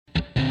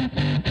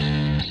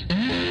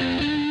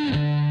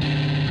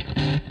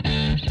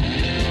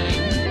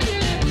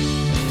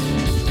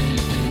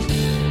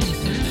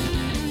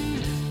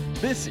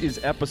This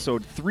is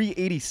episode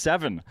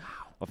 387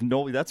 of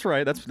No. That's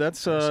right.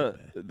 That's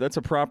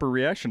a proper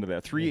reaction to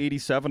that.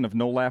 387 of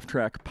No Laugh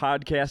Track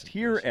podcast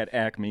here at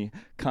Acme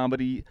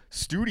Comedy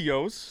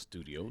Studios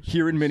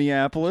here in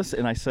Minneapolis.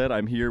 And I said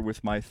I'm here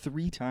with my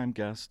three-time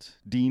guest,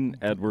 Dean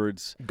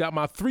Edwards. Got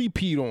my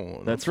three-peat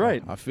on. That's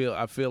right. I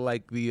feel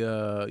like the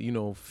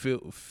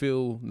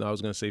Phil. No, I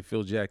was gonna say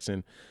Phil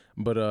Jackson,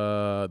 but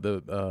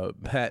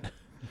Pat.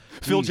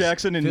 Phil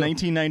Jackson in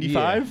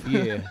 1995.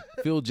 Yeah,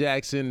 Phil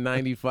Jackson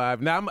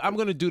 95. Now I'm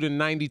gonna do the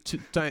 92,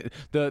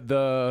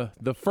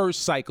 the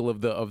first cycle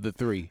of the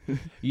three.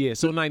 Yeah,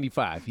 so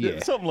 95. Yeah,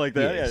 something like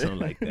that. Yeah, something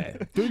like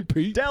that.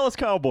 Three-peat. Dallas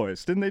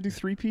Cowboys, didn't they do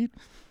three-peat?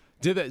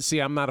 Did that? See,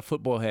 I'm not a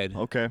football head.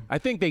 Okay. I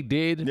think they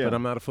did, Yeah. but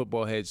I'm not a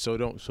football head, so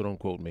don't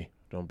quote me.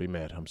 Don't be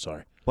mad. I'm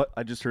sorry. But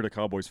I just heard a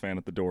Cowboys fan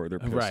at the door. They're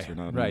pissed. Right, or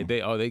not. right.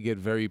 They get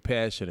very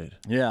passionate.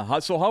 Yeah.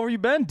 So how have you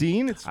been,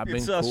 Dean? I've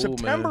been cool,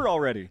 September man.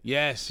 already.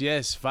 Yes.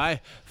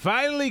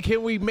 Finally,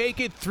 can we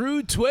make it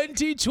through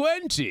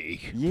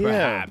 2020? Yeah.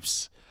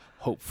 Perhaps.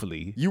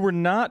 Hopefully. You were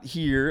not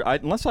here,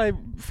 unless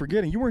I'm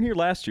forgetting. You weren't here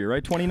last year,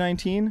 right?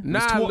 2019.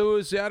 Nah,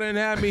 Louis, y'all didn't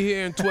have me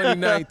here in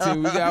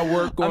 2019. We got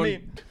work on. I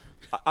mean,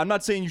 I'm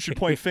not saying you should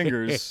point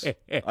fingers.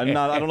 I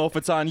don't know if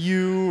it's on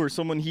you or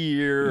someone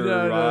here.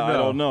 No. I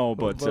don't know,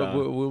 but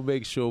we'll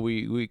make sure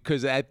we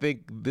because I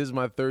think this is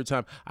my third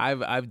time.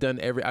 I've done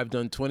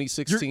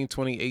 2016,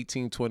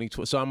 2018,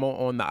 2020. So I'm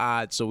on the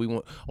odds. So we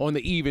want on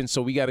the even.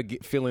 So we got to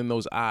fill in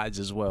those odds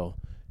as well.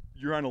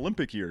 you're on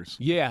Olympic years.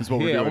 Yeah, is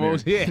what we're doing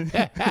almost. here.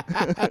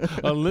 Yeah,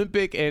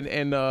 Olympic and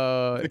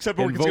Except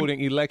and it's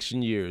voting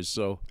election years.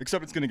 So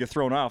Except it's going to get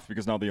thrown off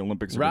because now the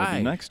Olympics are going to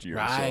be next year.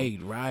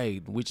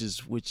 Right. Which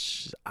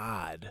is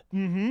odd.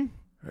 Mm-hmm.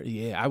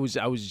 Yeah, I was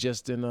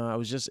just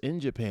in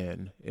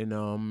Japan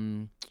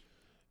in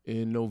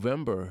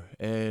November,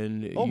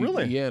 and oh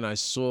really? Yeah, and I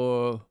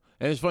saw.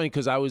 And it's funny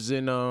because I was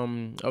in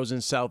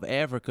South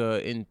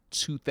Africa in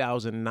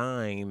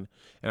 2009,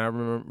 and I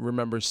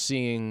remember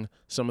seeing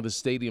some of the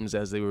stadiums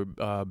as they were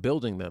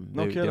building them.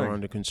 No They kidding. were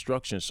under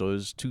construction. So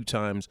there's 2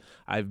 times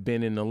I've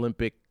been in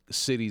Olympic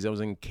cities. I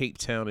was in Cape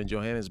Town and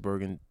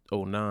Johannesburg in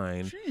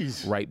 2009.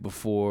 Jeez. Right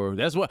before.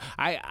 That's what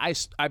I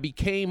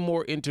became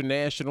more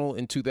international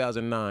in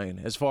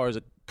 2009 as far as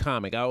a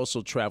comic. I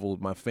also traveled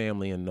with my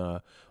family, and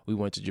we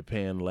went to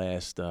Japan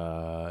last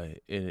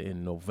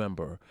in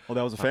November. Oh,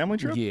 that was a family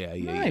trip? Yeah.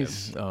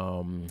 Nice.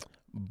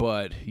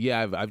 But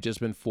yeah, I've just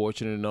been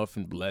fortunate enough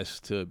and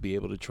blessed to be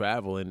able to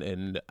travel,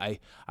 and I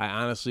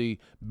honestly,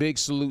 big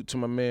salute to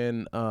my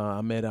man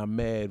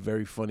Ahmed,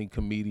 very funny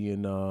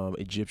comedian,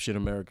 Egyptian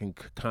American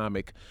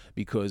comic,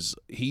 because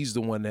he's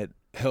the one that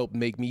helped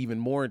make me even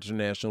more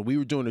international. We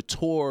were doing a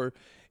tour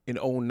in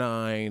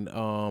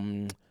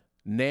 2009.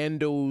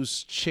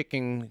 Nando's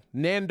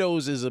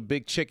is a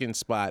big chicken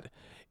spot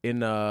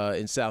in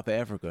South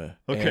Africa.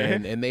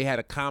 Okay. And they had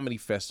a comedy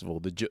festival,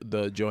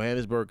 the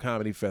Johannesburg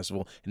Comedy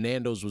Festival.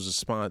 Nando's was a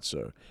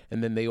sponsor,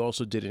 and then they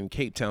also did it in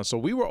Cape Town. So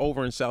we were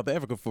over in South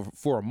Africa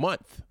for a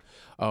month.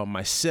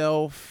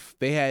 Myself,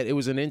 it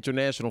was an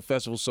international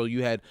festival, so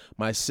you had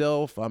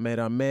myself,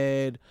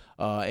 Ahmed,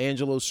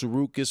 Angelo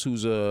Sarukis,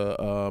 who's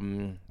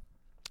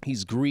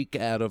he's Greek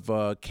out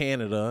of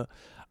Canada.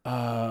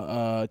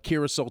 Kira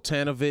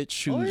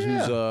Sultanovich, who's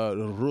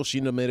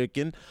Russian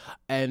American,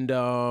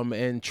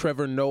 and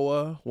Trevor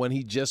Noah when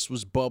he just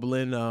was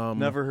bubbling.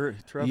 Never heard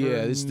Trevor.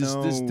 Yeah,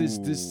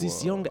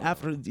 this young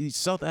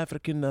South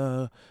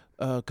African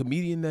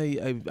comedian.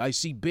 I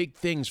see big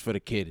things for the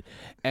kid,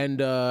 and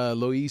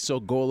Lois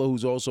Ogola,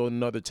 who's also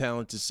another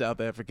talented South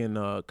African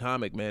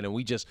comic, man. And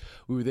we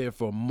were there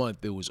for a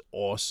month. It was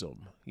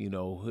awesome. You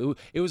know,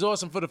 it was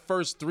awesome for the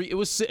first 3. It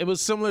was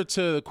similar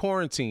to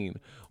quarantine,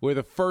 where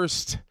the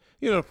first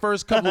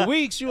couple of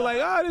weeks you were like,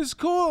 oh, this is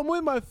cool. I'm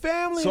with my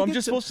family. So I'm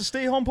just supposed to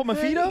stay home, put my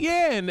feet up?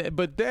 Yeah,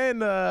 but then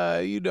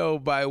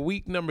by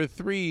week number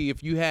 3,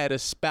 if you had a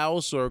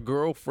spouse or a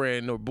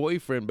girlfriend or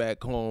boyfriend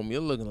back home, you're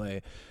looking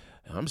like,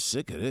 I'm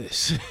sick of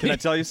this. Can I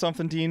tell you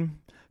something, Dean?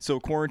 So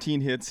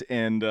quarantine hits,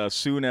 and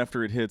soon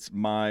after it hits,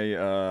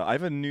 I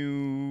have a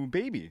new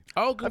baby.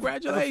 Oh,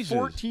 congratulations. I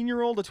have a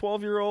 14-year-old, a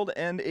 12-year-old,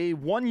 and a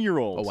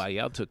 1-year-old. Oh, wow,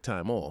 y'all took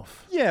time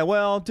off. Yeah,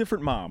 well,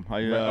 different mom.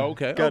 I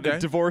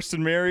got divorced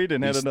and married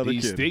and had another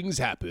kid. These things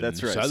happen.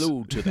 That's right.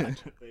 Salute to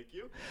that. Thank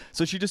you.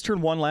 So she just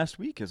turned 1 last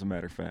week, as a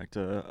matter of fact.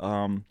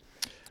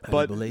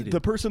 But belated.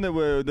 the person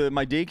that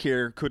my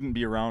daycare couldn't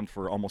be around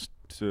for almost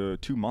 2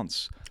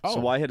 months. Oh.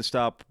 So I had to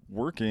stop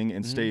working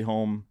and stay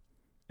home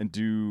and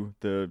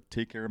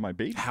take care of my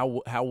baby.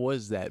 How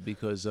was that?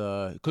 Because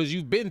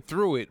you've been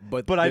through it,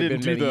 but I there've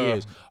didn't been do many the-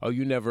 years. Oh,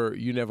 you never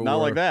Not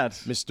were like that.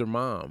 Mr.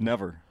 Mom.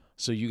 Never.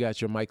 So you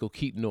got your Michael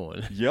Keaton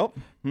on. Yep.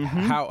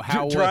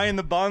 How drying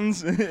the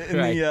buns in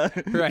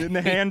in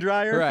the hand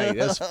dryer. Right.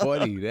 That's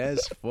funny.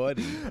 That's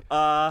funny.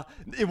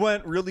 It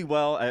went really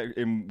well,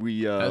 and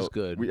we That's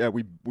good.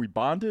 We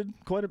bonded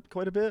quite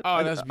a bit.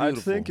 Oh, that's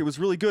beautiful. I think it was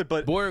really good.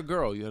 But boy or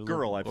girl? You had a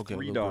girl. little, I have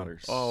 3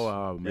 daughters.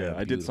 Oh, man. Yeah, I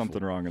did beautiful.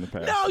 something wrong in the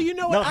past. No, you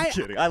know No, what? I'm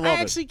kidding. I love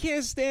it. actually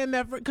can't stand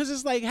that because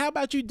it's like, how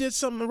about you did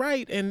something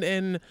right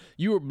and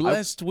you were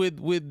blessed with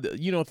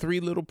 3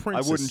 little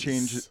princesses. I wouldn't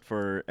change it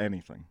for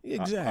anything.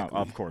 Exactly.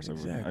 Of course I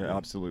wouldn't. Exactly. I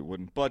absolutely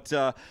wouldn't. But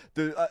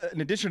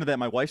in addition to that,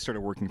 my wife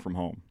started working from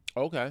home.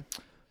 Okay.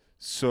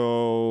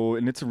 So,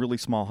 and it's a really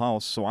small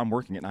house, so I'm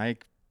working it. And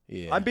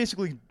I'm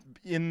basically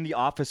in the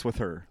office with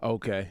her.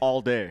 Okay.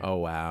 All day. Oh,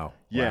 wow.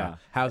 Yeah. Wow.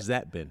 How's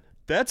that been?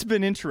 That's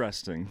been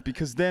interesting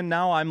because then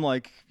now I'm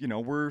like,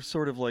 we're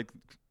sort of like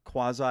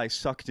quasi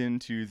sucked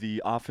into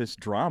the office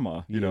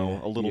drama, a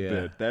little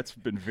bit. That's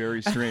been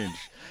very strange.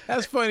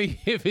 That's funny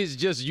if it's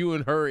just you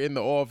and her in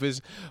the office,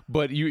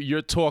 but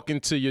you're talking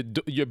to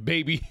your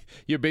baby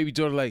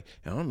daughter like,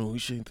 I don't know who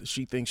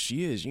she thinks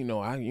she is.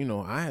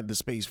 I had the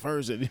space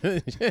first.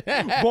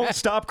 Won't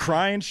stop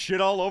crying shit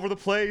all over the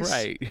place.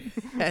 Right.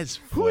 That's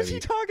funny. Who is he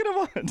talking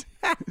about?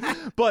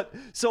 But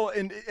so,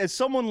 and as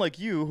someone like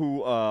you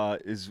who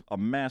is a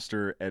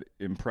master at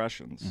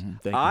impressions,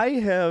 Thank you. I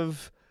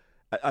have.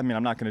 I mean,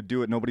 I'm not going to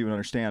do it. Nobody would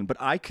understand. But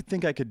I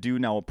think I could do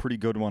now a pretty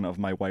good one of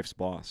my wife's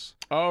boss.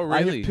 Oh, really?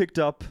 I have picked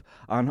up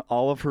on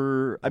all of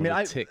her.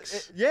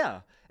 Ticks. Yeah.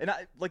 And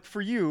like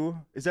for you,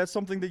 is that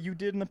something that you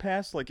did in the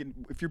past? Like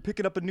if you're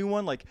picking up a new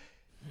one, like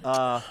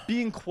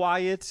being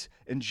quiet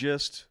and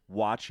just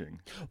watching.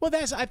 Well,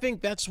 I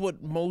think that's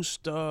what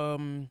most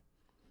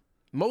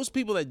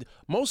people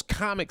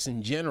comics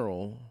in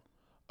general,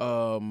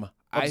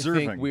 I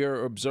think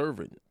we're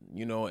observant,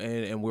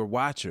 and we're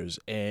watchers,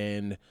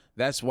 and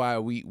that's why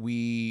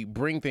we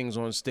bring things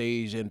on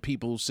stage and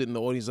people sit in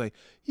the audience like,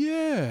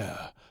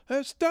 yeah,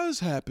 that does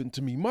happen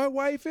to me. My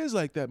wife is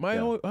like that. My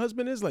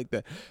husband is like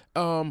that.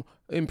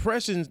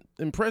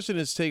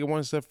 Impressionists take it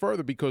one step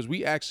further because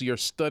we actually are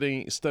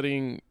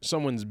studying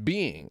someone's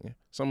being,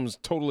 someone's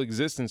total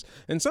existence,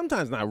 and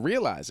sometimes not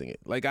realizing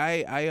it. Like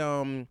I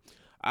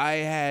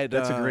had.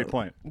 That's a great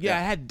point. Yeah,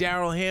 I had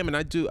Daryl Hammond.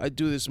 I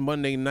do this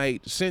Monday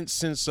night since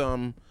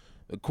the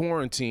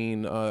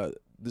quarantine.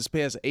 This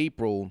past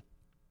April,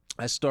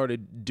 I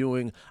started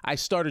doing my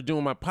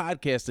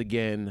podcast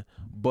again,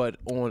 but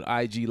on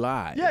IG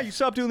Live. Yeah, you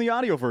stopped doing the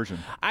audio version.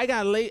 I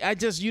got late. I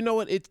just,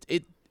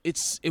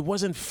 it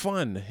wasn't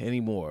fun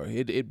anymore.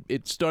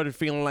 It started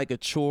feeling like a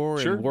chore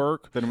and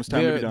work. Then it was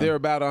time to be done. There are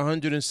about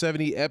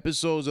 170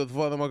 episodes of the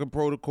Father Muckin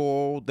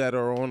Protocol that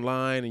are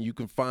online, and you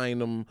can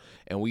find them.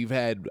 And we've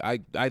had.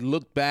 I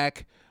looked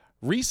back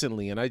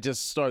recently, and I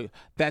just started.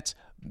 That's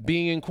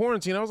being in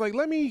quarantine. I was like,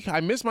 I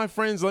miss my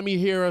friends. Let me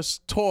hear us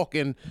talk.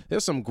 And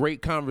there's some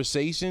great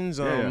conversations.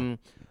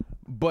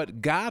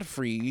 But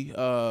Godfrey,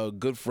 a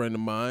good friend of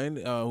mine,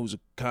 who's a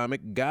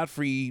comic,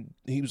 Godfrey,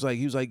 he was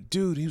like,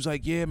 dude,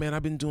 yeah, man,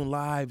 I've been doing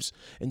lives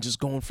and just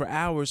going for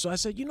hours. So I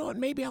said, you know what,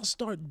 maybe I'll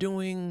start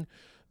doing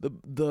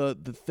the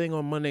thing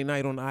on Monday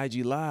night on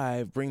IG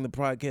Live, bring the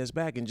podcast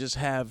back and just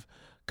have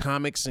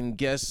comics and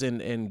guests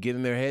and get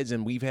in their heads.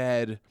 And we've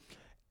had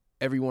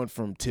everyone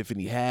from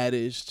Tiffany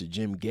Haddish to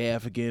Jim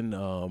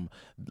Gaffigan.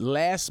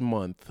 Last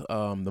month,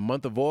 the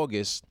month of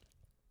August,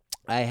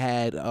 I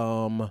had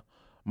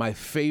my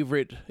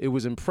favorite, it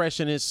was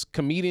impressionists,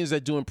 comedians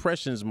that do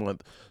impressions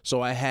month.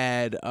 So I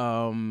had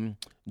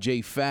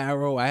Jay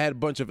Farrow. I had a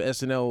bunch of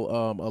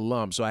SNL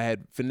alums. So I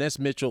had Finesse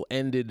Mitchell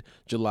ended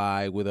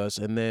July with us.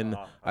 And then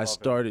I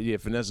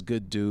started, Finesse,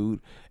 good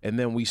dude. And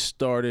then we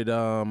started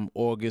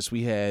August.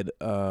 We had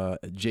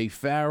Jay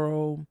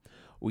Farrow.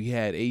 We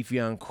had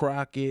Afion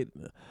Crockett.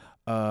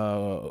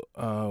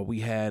 We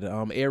had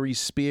Aries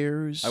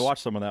Spears. I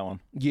watched some of that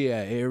one. Yeah,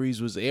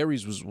 Aries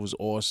was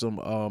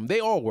awesome. They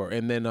all were.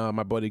 And then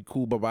my buddy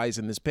Cool Bob Ice,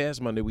 and this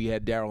past Monday we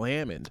had Daryl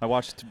Hammond. I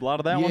watched a lot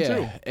of that one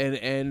too.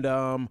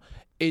 And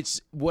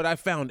it's what I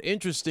found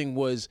interesting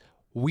was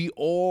we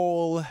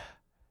all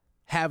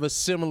have a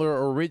similar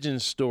origin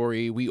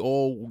story. We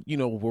all,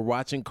 were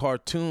watching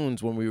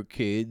cartoons when we were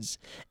kids,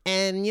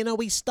 and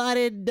we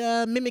started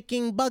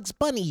mimicking Bugs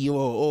Bunny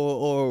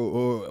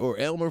or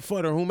Elmer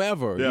Fudd or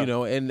whomever,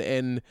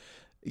 and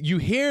you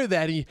hear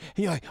that and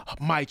you're like,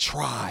 my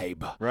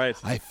tribe, right?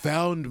 I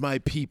found my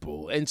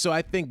people. And so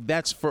I think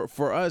that's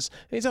for us.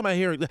 Anytime I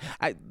hear it,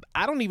 I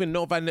don't even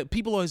know if I know.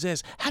 People always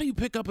ask, how do you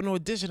pick up an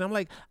audition? I'm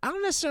like, I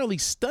don't necessarily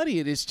study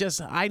it. It's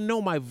just I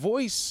know my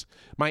voice,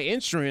 my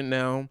instrument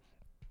now.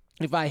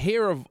 If I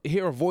hear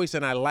a voice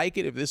and I like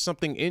it, if there's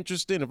something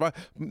interesting, if I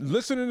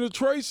listening to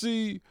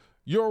Tracy,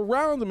 you're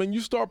around him and you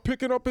start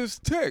picking up his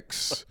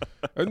tics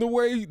and the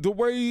way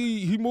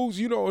he moves,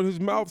 his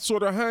mouth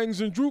sort of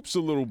hangs and droops a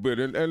little bit,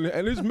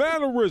 and his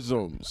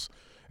mannerisms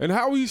and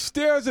how he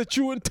stares at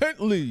you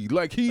intently,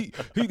 like he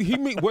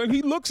when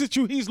he looks at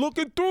you, he's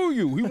looking through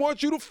you. He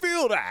wants you to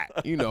feel that,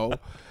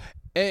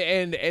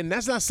 And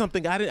that's not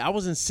something I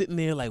wasn't sitting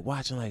there like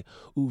watching like,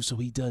 ooh, so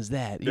he does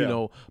that, you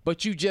know.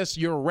 But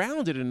you're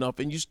around it enough,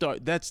 and you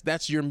start.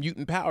 That's your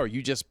mutant power.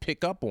 You just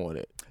pick up on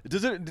it.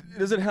 Does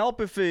it help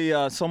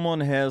if someone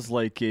has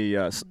like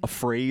a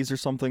phrase or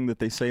something that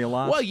they say a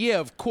lot? Well, yeah,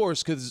 of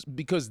course,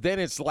 because then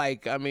it's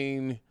like, I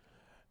mean,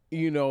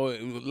 you know,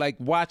 like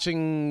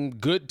watching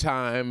Good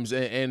Times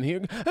and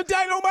hearing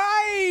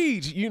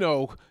Dynamite. You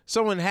know,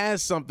 someone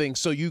has something,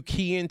 so you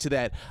key into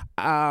that.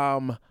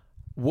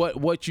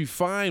 What you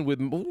find with,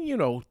 you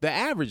know, the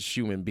average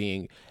human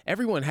being,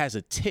 everyone has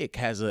a tick,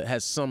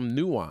 has some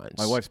nuance.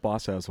 My wife's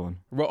boss has one.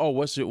 Oh,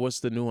 what's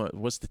the nuance?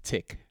 What's the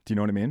tick? Do you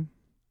know what I mean?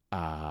 Do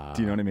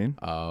you know what I mean?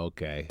 Oh,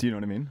 okay. Do you know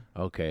what I mean?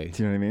 Okay.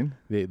 Do you know what I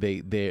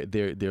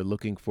mean? They're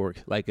looking for,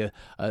 like a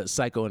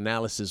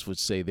psychoanalysis would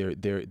say,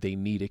 they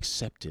need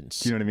acceptance.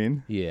 Do you know what I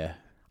mean? Yeah.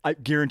 I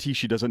guarantee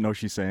she doesn't know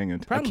she's saying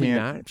it. Probably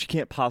not. She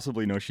can't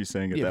possibly know she's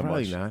saying it that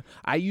probably much. Not.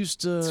 I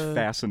used to. It's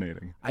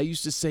fascinating. I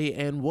used to say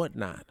 "and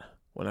whatnot"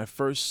 when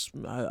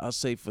I'll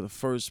say for the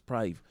first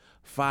probably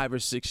 5 or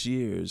 6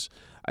 years.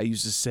 I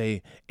used to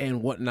say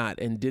 "and whatnot"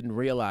 and didn't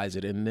realize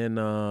it. And then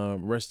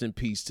rest in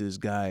peace to this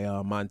guy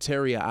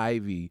Monteria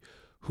Ivy,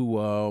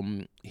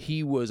 who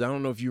he was. I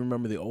don't know if you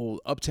remember the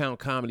old Uptown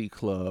Comedy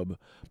Club,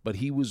 but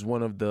he was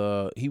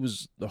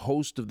the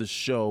host of the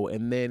show,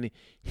 and then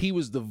he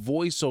was the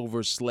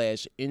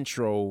voiceover /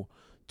 intro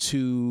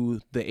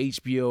to the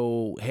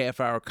HBO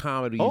half-hour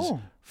comedies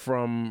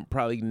from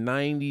probably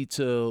 90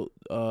 to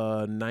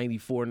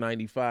 94,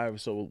 95.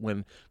 So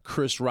when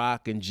Chris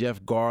Rock and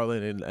Jeff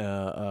Garlin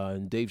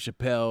and Dave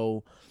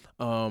Chappelle,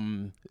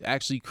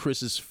 actually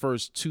Chris's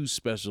first 2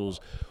 specials,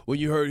 when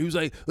you heard, he was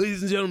like,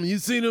 ladies and gentlemen,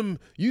 you've seen him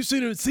in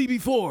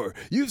CB4.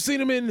 You've seen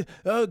him in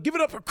Give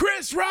It Up for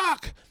Chris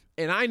Rock.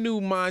 And I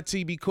knew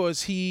Monty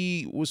because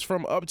he was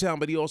from Uptown,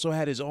 but he also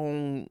had his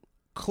own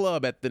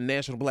club at the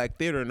National Black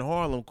Theater in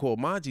Harlem called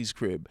Monty's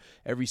Crib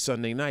every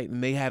Sunday night,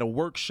 and they had a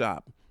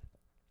workshop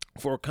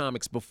for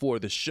comics before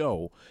the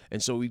show.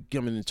 And so we'd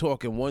come in and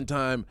talk, and one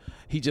time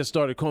he just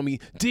started calling me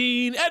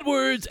Dean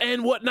Edwards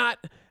and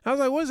whatnot. I was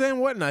like, what's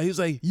and whatnot? He was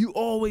like, you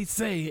always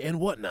say and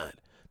whatnot.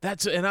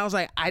 And I was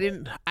like, I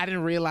didn't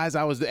realize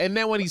I was there. And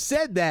then when he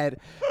said that,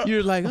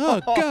 you're like,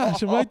 oh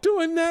gosh, am I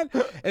doing that?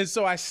 And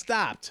so I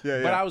stopped.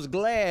 Yeah. But I was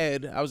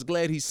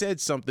glad he said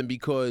something,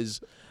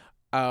 because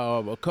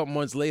a couple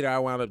months later, I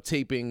wound up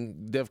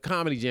taping Def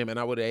Comedy Jam, and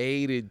I would have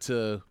hated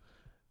to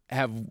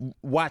have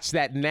watched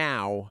that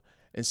now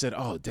and said,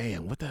 "Oh,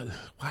 damn,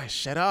 why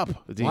shut up?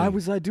 Dude. Why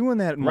was I doing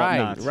that?" And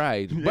whatnot?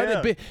 Right.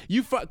 Yeah. But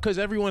because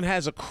everyone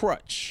has a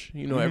crutch.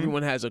 You know,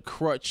 everyone has a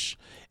crutch,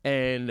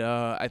 and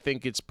I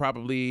think it's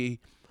probably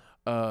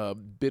a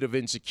bit of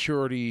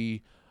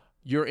insecurity.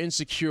 You're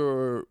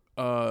insecure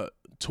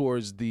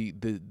towards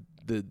the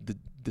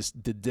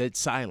dead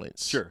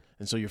silence. Sure.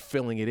 And so you're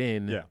filling it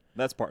in. Yeah,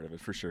 that's part of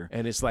it for sure.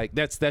 And it's like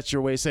that's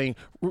your way of saying,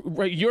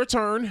 right, your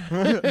turn.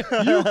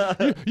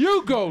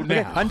 you go now.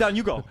 Okay, I'm down.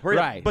 You go. Hurry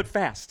Right. up, but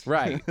fast.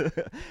 Right.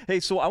 Hey,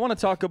 so I want to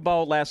talk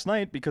about last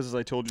night, because as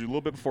I told you a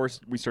little bit before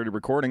we started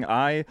recording,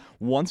 I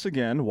once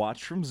again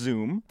watched from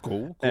Zoom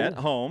at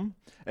home.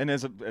 And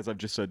as I've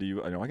just said to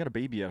you, I know I got a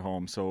baby at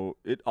home, so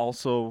it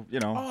also, you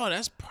know. Oh,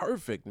 that's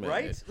perfect, man.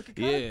 Right? Look,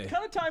 it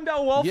kind of timed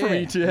out well for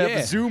me to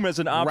have Zoom as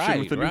an option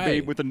with a new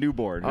baby, with a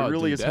newborn. It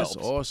really has helped.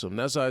 That's awesome.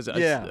 That's how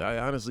I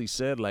honestly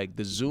said, like,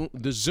 the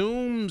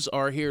Zooms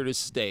are here to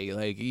stay.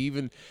 Like,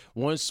 even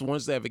once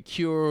they have a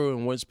cure,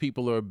 and once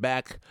people are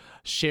back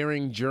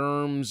sharing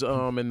germs,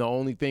 and the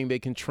only thing they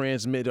can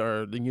transmit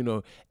are, you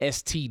know,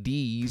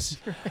 STDs,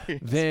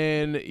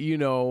 then, you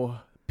know,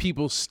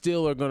 people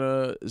still are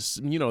gonna,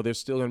 you know, there's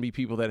still gonna be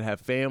people that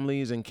have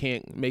families and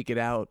can't make it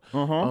out.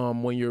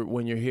 When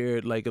you're here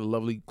at like a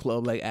lovely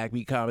club like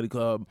Acme Comedy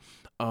Club,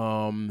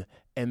 and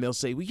they'll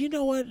say, well, you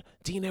know what,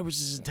 Dean Edwards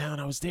is in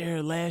town. I was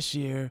there last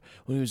year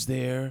when he was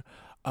there.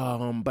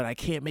 But I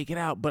can't make it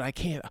out. But I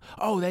can't.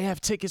 Oh, they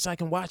have tickets. I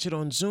can watch it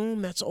on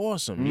Zoom. That's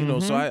awesome. You know,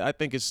 so I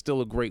think it's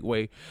still a great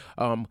way.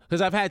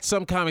 Because I've had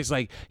some comics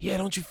like, yeah,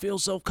 don't you feel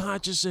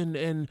self-conscious?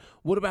 And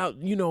what about,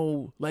 you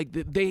know, like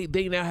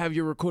they now have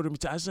your recorded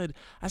material.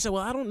 I said,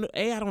 well, I don't know.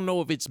 I don't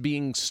know if it's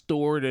being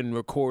stored and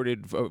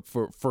recorded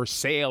for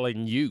sale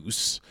and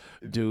use,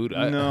 dude.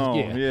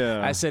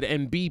 Yeah. I said,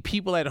 and B,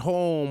 people at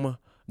home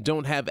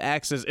don't have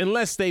access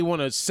unless they want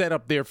to set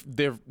up their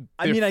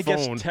I mean, I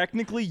phone. guess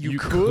technically you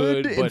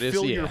could but and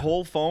fill your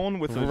whole phone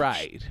with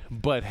right.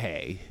 But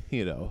hey,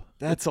 you know,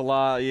 that's a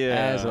lot.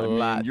 Yeah, that's a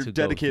lot. You're to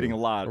dedicating a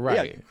lot. Right?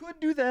 Yeah, you could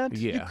do that.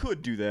 Yeah. You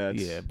could do that.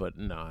 Yeah, but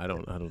no, I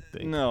don't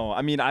think. No,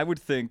 I mean, I would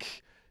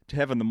think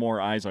having the more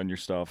eyes on your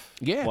stuff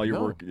while you're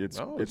working, it's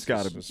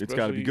got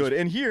to be good.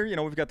 And here, you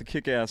know, we've got the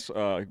kick-ass,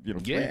 3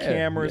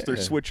 cameras. Yeah. They're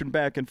switching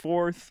back and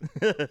forth.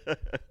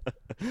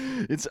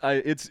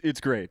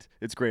 It's great.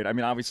 It's great. I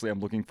mean, obviously, I'm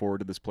looking forward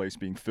to this place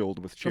being filled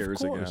with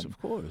chairs again. Of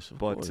course.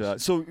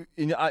 So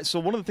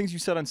one of the things you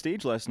said on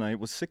stage last night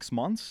was 6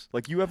 months.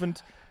 Like you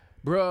haven't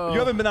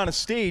been on a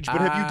stage, but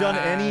have you done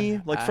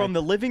any from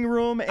the living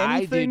room? Anything?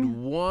 I did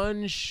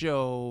one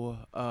show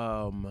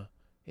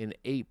in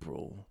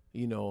April.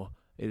 You know,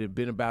 It had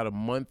been about a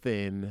month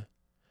in.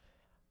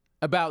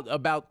 About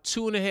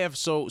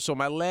 2.5. So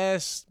my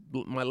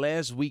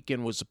last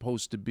weekend was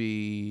supposed to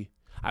be.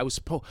 I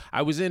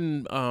was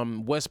in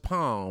West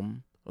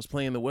Palm. I was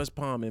playing the West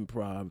Palm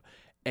Improv,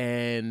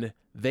 and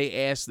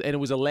they asked, and it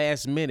was a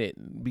last minute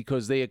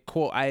because they had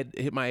called. I had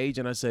hit my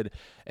agent. I said,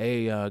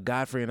 "Hey,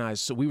 Godfrey and I."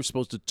 So we were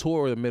supposed to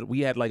tour the middle.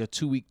 We had like a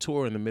 2-week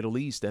tour in the Middle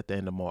East at the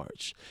end of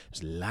March. It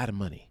was a lot of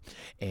money,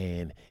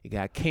 and it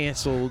got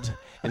canceled.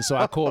 And so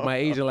I called my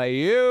agent like,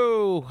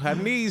 "Yo, I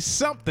need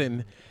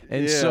something."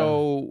 And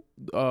so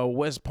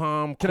West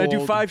Palm Can called.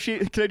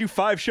 I do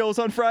 5 shows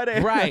on Friday?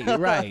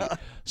 Right.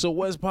 So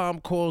West Palm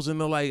calls and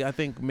they're like, I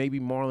think maybe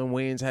Marlon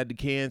Wayans had to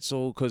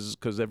cancel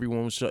because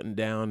everyone was shutting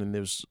down and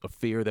there was a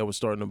fear that was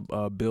starting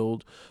to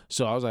build.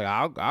 So I was like,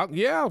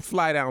 I'll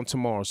fly down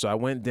tomorrow. So I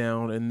went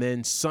down, and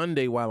then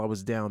Sunday while I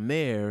was down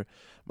there,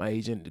 my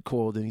agent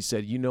called and he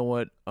said, you know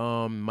what?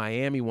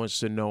 Miami wants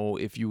to know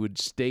if you would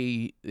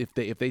stay, if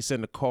they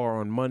send a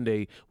car on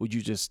Monday, would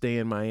you just stay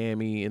in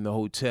Miami in the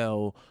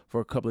hotel for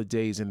a couple of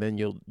days and then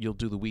you'll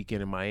do the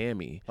weekend in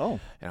Miami? Oh.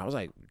 And I was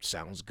like,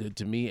 sounds good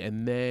to me.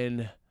 And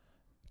then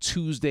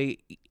Tuesday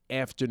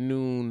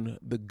afternoon,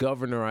 the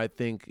governor, I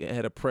think,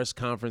 had a press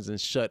conference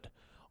and shut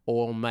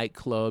all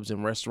nightclubs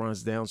and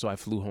restaurants down. So I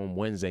flew home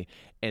Wednesday,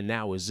 and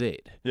that was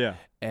it. Yeah.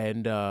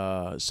 And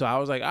so I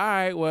was like, all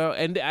right, well,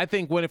 and I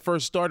think when it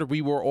first started,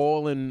 we were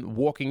all in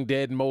Walking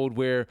Dead mode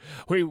where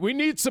we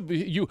need some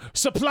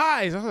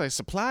supplies. I was like,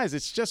 supplies?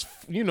 It's just,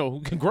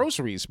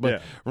 groceries.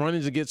 But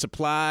running to get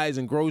supplies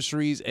and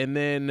groceries. And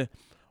then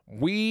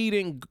we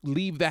didn't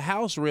leave the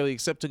house really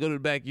except to go to the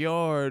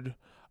backyard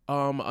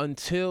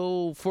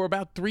until for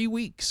about 3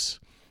 weeks.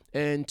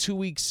 And 2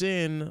 weeks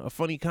in, a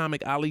funny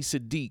comic, Ali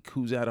Sadiq,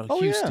 who's out of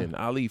Houston.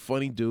 Yeah. Ali,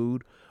 funny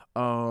dude.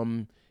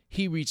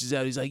 He reaches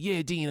out. He's like,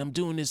 "Yeah, Dean, I'm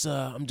doing this.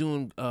 I'm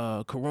doing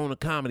Corona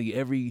comedy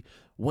every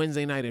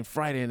Wednesday night and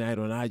Friday night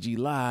on IG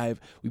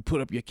Live. We put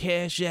up your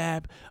Cash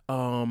App."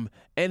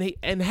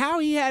 And how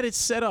he had it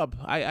set up,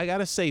 I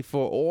gotta say,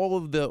 for all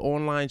of the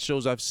online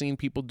shows I've seen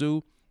people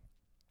do,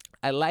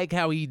 I like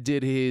how he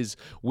did his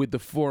with the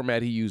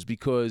format he used,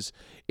 because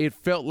it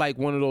felt like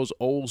one of those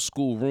old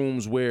school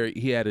rooms where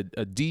he had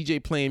a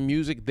DJ playing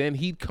music, then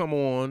he'd come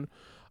on,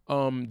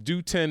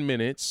 do 10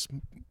 minutes,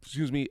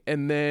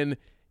 and then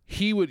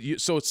he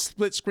would, so it's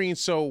split screen.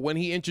 So when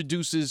he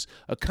introduces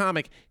a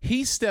comic,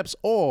 he steps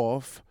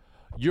off,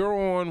 you're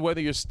on,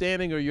 whether you're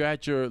standing or you're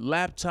at your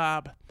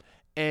laptop,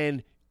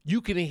 and you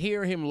can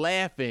hear him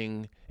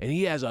laughing. And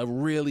he has a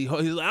really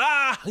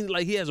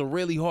he has a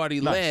really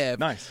hearty laugh.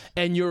 Nice.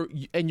 And you're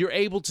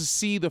able to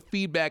see the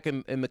feedback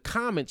and the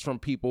comments from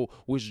people,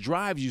 which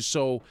drives you.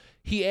 So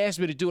he asked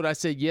me to do it. I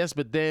said yes,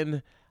 but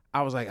then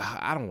I was like,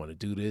 I don't want to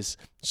do this.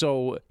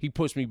 So he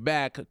pushed me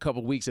back a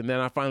couple of weeks, and then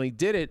I finally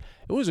did it.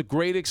 It was a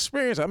great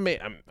experience. I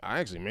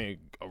actually made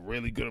a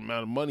really good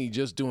amount of money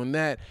just doing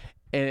that.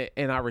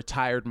 And I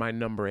retired my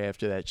number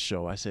after that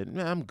show. I said,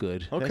 "Nah, I'm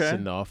good. Okay. That's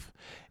enough."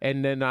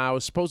 And then I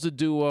was supposed to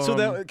do. So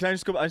that can I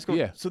just go?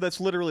 Yeah. So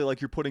that's literally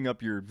like you're putting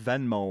up your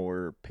Venmo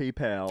or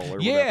PayPal or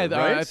whatever,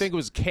 right? I think it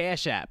was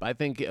Cash App. I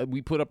think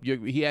we put up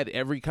he had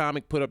every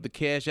comic put up the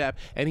Cash App,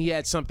 and he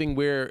had something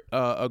where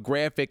a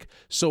graphic.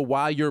 So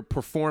while you're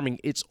performing,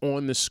 it's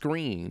on the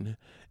screen.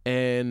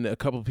 And a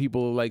couple of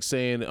people like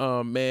saying,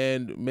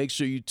 "Man, make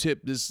sure you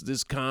tip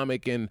this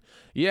comic." And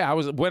yeah, I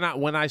was when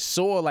I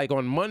saw, like,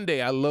 on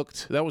Monday, I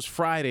looked. That was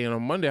Friday, and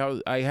on Monday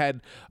I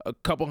had a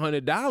couple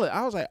 $100.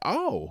 I was like,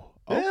 "Oh,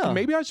 okay,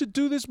 maybe I should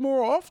do this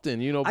more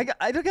often."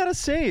 I gotta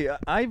say,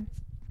 I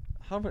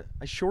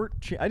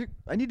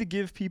need to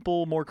give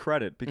people more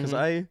credit, because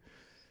I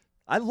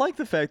like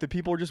the fact that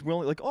people are just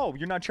willing, like, "Oh,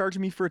 you're not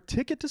charging me for a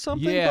ticket to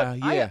something." Yeah,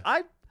 but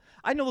yeah.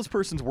 I know this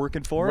person's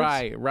working for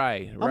us.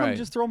 Right. I'm gonna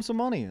just throw him some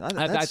money.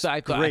 That's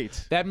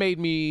great. That made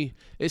me,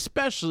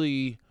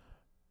 especially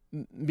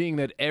being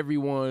that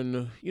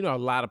everyone, a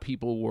lot of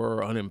people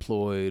were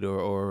unemployed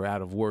or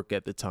out of work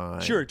at the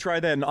time. Sure, try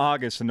that in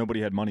August and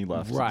nobody had money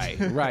left. Right.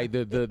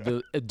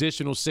 The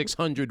additional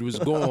 600 was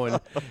gone.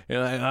 And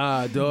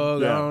like,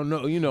 dog, I don't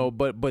know.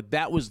 But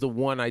that was the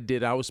one I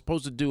did. I was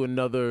supposed to do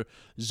another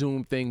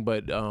Zoom thing,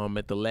 but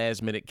at the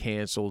last minute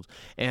canceled.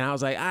 And I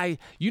was like,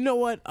 you know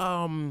what?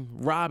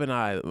 Rob and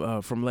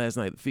I from last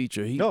night, the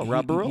feature.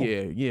 Rob Burrell?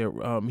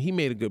 Yeah. He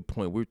made a good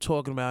point. We were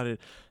talking about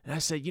it, and I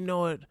said, you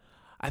know what?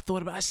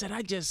 I said,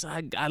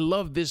 I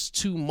love this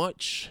too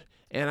much,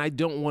 and I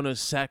don't want to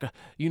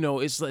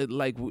it's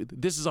like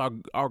this is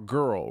our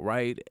girl,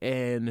 right?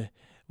 And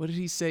what did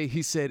he say?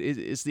 He said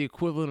it's the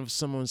equivalent of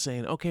someone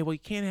saying, okay, well, you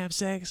can't have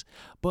sex,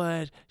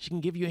 but she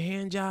can give you a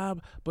hand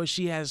job, but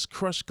she has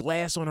crushed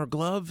glass on her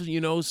glove,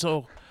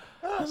 so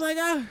I was like,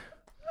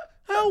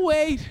 I'll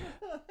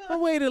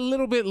wait a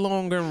little bit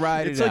longer and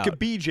ride it out. It's like a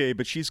BJ,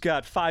 but she's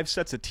got 5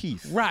 sets of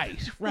teeth. Right,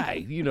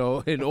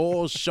 and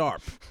all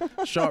sharp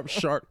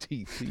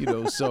teeth,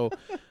 So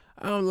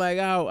I'm like,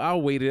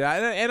 I'll wait it.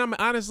 I'm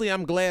honestly,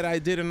 I'm glad I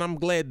did, and I'm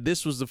glad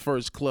this was the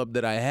first club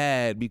that I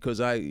had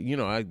because I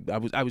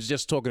was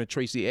just talking to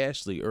Tracy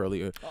Ashley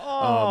earlier this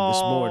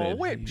morning.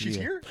 Wait, she's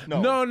here?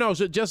 No.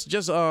 So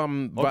just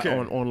Okay.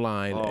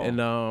 online,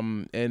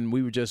 and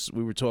we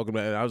were talking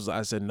about it.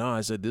 I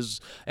said this,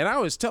 and I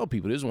always tell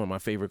people this is one of my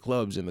favorite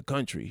clubs in the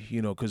country.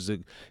 Because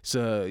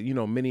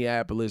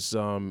Minneapolis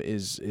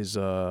is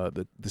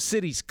the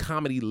city's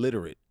comedy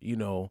literate.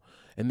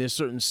 And there's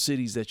certain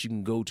cities that you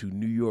can go to.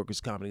 New York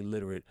is comedy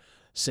literate.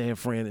 San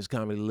Fran is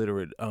comedy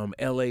literate.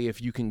 L.A.,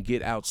 if you can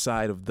get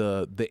outside of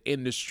the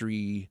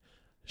industry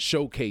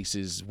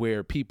showcases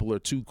where people are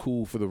too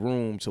cool for the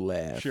room to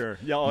laugh. Sure.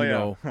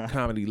 Yeah.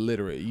 Comedy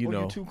literate.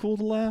 You're too cool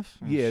to laugh?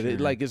 Yeah,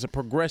 sure. it's a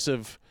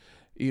progressive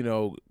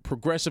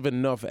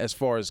enough as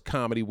far as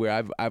comedy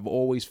where I've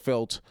always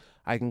felt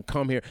I can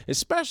come here,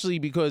 especially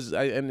because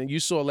and you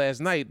saw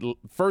last night.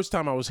 First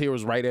time I was here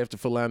was right after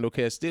Philando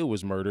Castile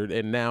was murdered,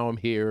 and now I'm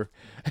here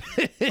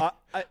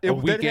a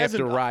week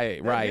after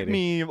rioting. That hit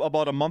me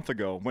about a month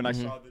ago when I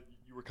saw that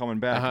you were coming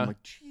back. I'm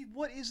like, gee,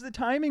 what is the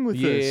timing with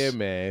this? Yeah,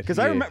 man. Because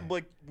I remember,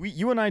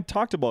 you and I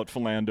talked about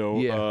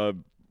Philando.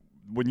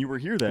 When you were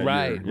here that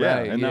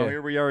year, and now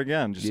here we are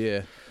again.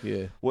 Just,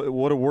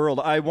 What a world!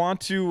 I want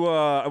to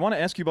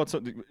ask you about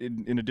something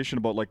in addition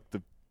about like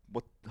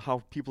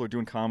how people are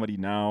doing comedy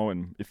now,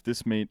 and if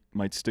this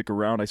might stick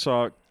around. I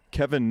saw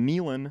Kevin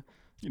Nealon.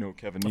 You know who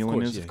Kevin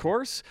Nealon is, of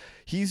course.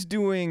 He's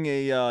doing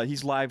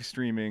he's live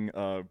streaming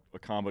a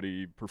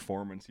comedy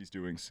performance he's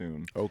doing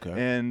soon. Okay.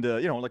 And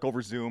like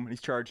over Zoom, and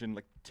he's charging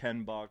like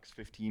 $10,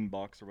 $15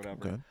 or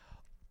whatever. Okay.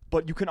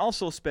 But you can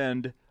also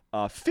spend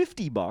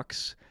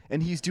 $50,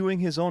 and he's doing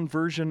his own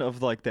version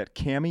of like that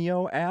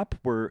Cameo app,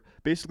 where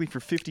basically for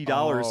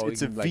 $50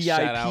 it's a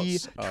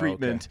VIP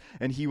treatment,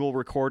 and he will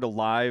record a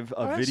live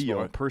video,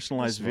 smart.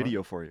 personalized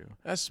video for you.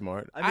 That's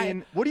smart. I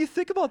mean, what do you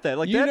think about that?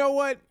 Like, you know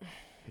what?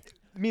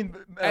 I mean,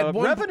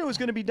 revenue is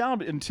going to be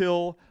down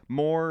until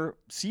more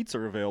seats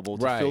are available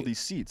to fill these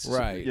seats.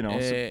 Right. So,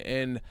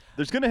 and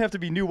there's going to have to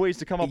be new ways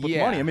to come up with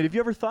money. I mean, have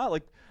you ever thought,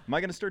 like, am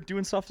I going to start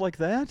doing stuff like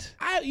that?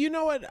 You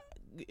know what?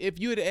 If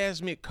you had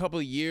asked me a couple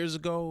of years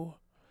ago,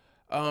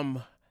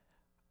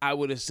 I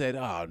would have said,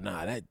 "Oh,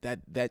 nah,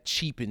 that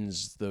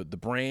cheapens the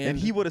brand." And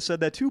he would have said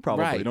that too,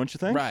 probably, don't you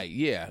think? Right,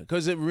 yeah.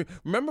 Because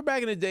remember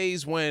back in the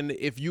days when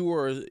if you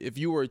were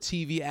a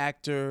TV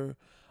actor,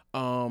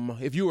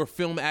 if you were a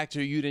film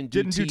actor, you didn't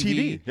do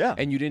TV,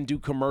 and you didn't do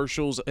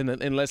commercials,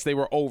 unless they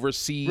were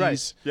overseas,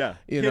 right? Yeah,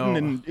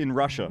 hidden in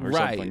Russia or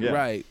something. Yeah.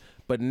 Right.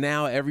 But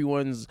now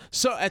everyone's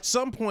at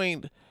some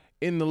point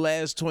in the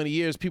last 20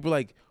 years, people are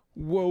like,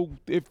 well,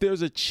 if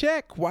there's a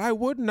check, why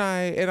wouldn't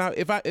I? And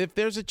if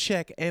there's a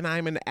check and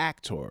I'm an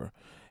actor,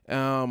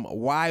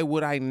 why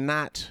would I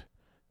not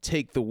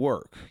take the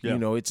work? Yeah.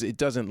 It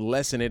doesn't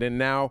lessen it. And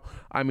now,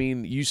 I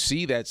mean, you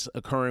see that's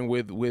occurring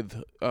with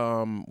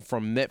from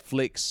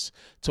Netflix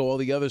to all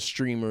the other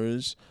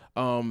streamers.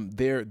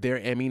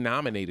 They're Emmy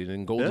nominated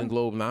and Golden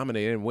Globe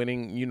nominated and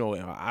winning,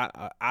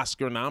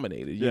 Oscar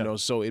nominated.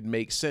 So it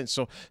makes sense.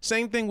 So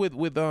same thing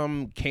with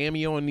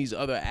Cameo and these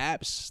other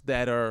apps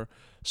that are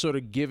sort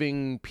of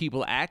giving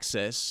people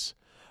access.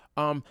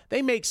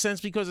 They make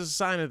sense because it's a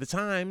sign of the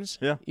times.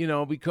 Yeah.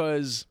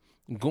 Because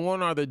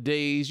gone are the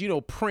days.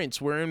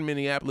 Prince. We're in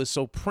Minneapolis,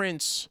 so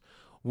Prince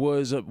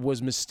was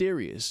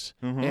mysterious,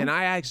 and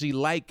I actually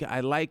like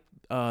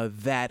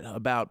that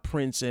about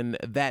Prince and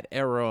that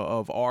era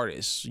of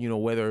artists.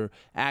 Whether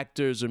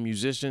actors or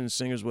musicians,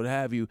 singers, what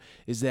have you,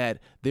 is that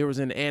there was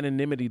an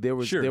anonymity. There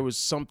was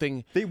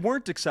something. They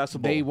weren't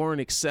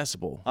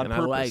accessible. On and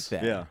purpose. I like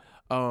that. Yeah.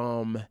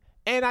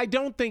 And I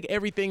don't think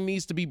everything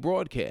needs to be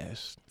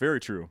broadcast. Very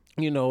true.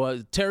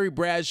 Terry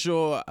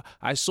Bradshaw,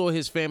 I saw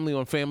his family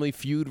on Family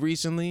Feud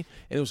recently,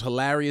 and it was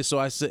hilarious. So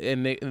I said,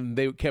 and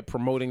they kept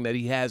promoting that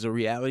he has a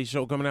reality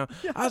show coming out.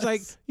 Yes. I was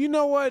like, you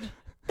know what?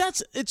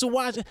 It's a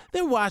watch.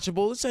 They're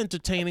watchable. It's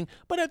entertaining,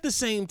 but at the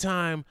same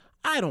time,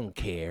 I don't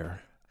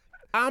care.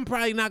 I'm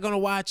probably not gonna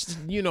watch,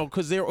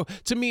 because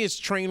to me it's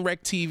train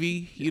wreck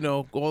TV.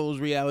 All those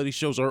reality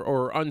shows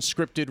or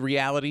unscripted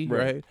reality,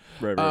 right?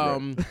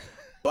 Right.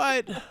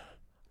 But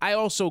I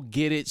also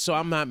get it, so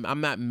I'm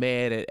not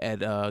mad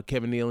at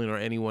Kevin Nealon or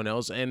anyone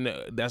else, and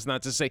that's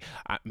not to say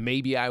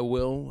maybe I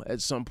will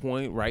at some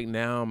point. Right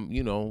now,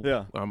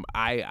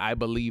 I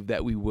believe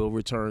that we will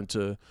return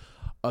to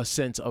a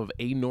sense of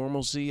a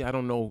normalcy. I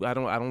don't know. I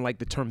don't like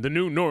the term the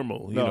new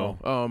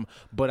normal.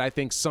 But I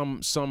think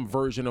some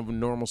version of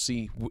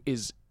normalcy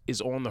is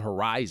on the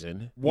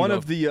horizon. One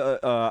of the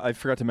I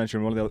forgot to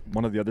mention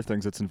one of the other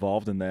things that's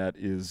involved in that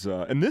is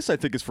and this I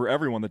think is for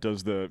everyone that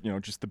does the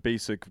just the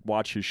basic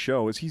watch his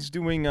show, is he's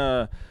doing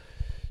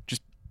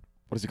just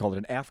what does he call it,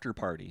 an after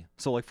party.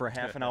 So like for a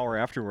half an hour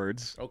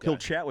afterwards, he'll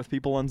chat with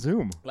people on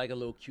Zoom, like a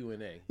little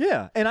Q&A.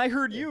 Yeah, and I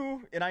heard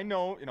you, and I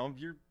know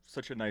you're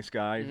such a nice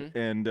guy,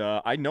 and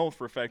I know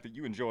for a fact that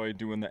you enjoy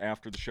doing the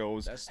after the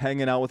shows,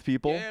 hanging out with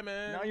people. Yeah,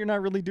 man. Now you're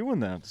not really doing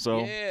that,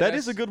 so that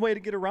is a good way to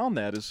get around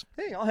that. Is,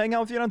 hey, I'll hang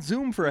out with you on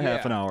Zoom for a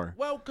half an hour.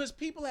 Well, because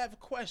people have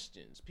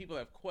questions.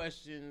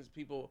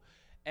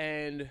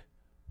 And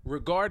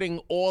regarding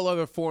all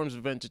other forms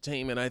of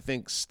entertainment, I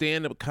think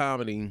stand-up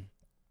comedy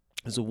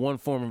is the one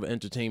form of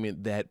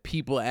entertainment that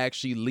people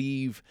actually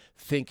leave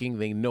thinking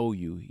they know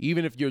you,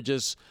 even if you're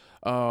just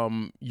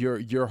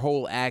your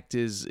whole act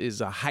is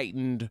a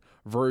heightened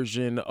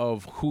version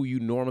of who you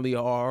normally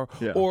are,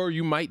 or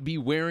you might be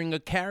wearing a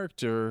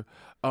character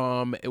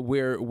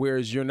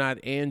whereas you're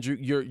not Andrew,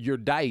 you're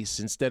Dice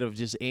instead of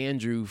just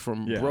Andrew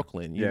from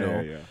Brooklyn, you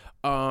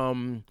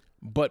know.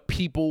 But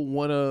people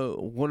wanna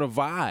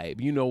vibe.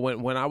 You know,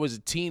 when I was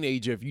a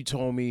teenager, if you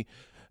told me,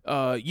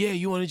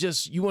 you want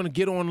to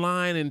get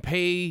online and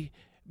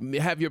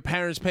have your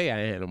parents pay. I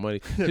had no money.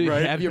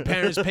 Right. Have your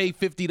parents pay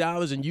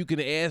 $50 and you can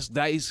ask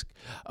Dice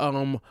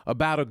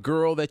about a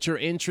girl that you're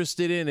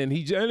interested in, and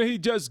he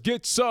just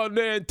gets on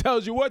there and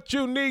tells you what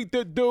you need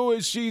to do,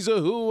 and she's a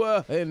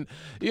hooah, and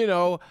you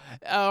know,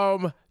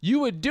 you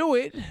would do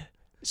it.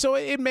 So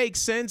it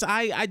makes sense.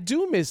 I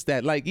do miss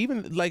that. Like,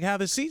 even like how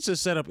the seats are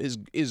set up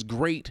is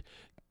great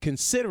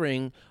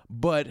considering,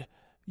 but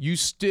you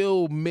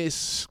still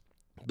miss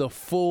the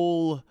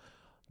full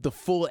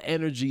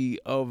energy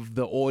of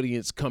the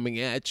audience coming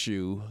at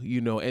you, you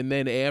know. And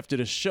then after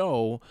the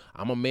show,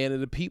 I'm a man of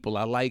the people.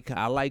 I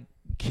like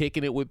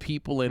kicking it with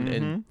people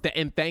and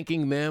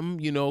thanking them,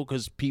 you know,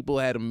 because people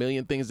had a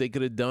million things they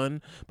could have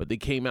done, but they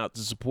came out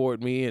to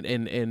support me.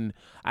 And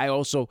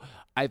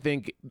I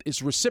think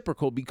it's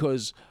reciprocal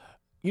because,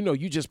 you know,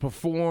 you just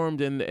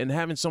performed and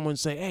having someone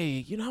say,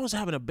 hey, you know, I was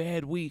having a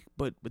bad week,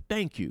 but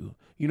thank you.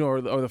 You know,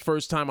 or the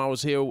first time I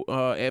was here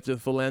after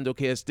Philando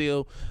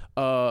Castile,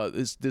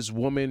 this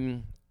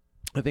woman,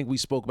 I think we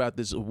spoke about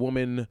this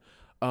woman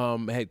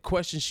had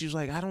questions. She was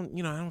like, I don't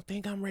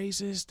think I'm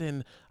racist,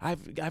 and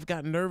I've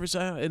gotten nervous,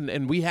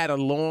 and we had a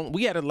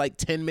like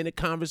 10-minute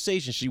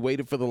conversation. She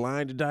waited for the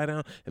line to die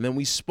down, and then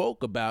we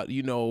spoke about,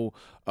 you know,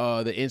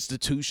 the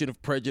institution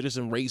of prejudice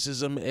and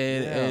racism,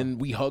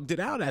 and we hugged it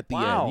out at the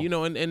end, you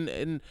know,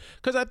 and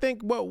because I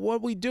think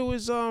what we do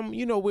is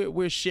you know,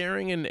 we're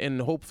sharing,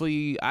 and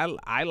hopefully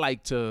I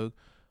like to,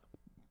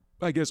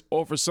 I guess,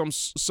 offer some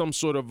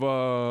sort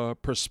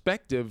of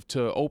perspective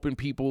to open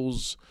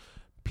people's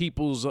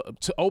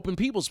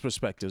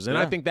perspectives, and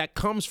I think that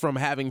comes from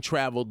having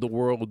traveled the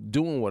world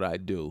doing what I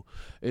do.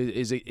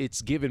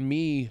 It's given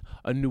me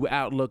a new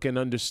outlook and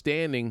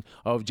understanding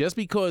of, just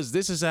because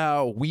this is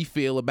how we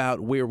feel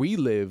about where we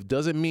live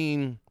doesn't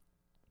mean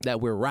that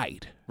we're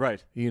right.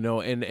 Right. You know,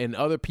 and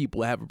other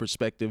people have a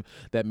perspective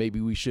that maybe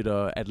we should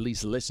at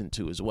least listen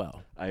to as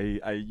well.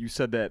 You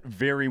said that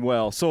very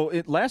well. So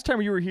last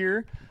time you were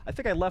here, I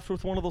think I left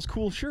with one of those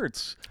cool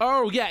shirts.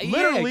 Oh yeah,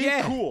 literally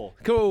cool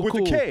with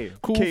a K.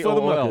 Cool K-O-O-L.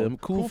 for the mucker.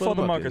 Cool for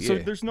the mucker. So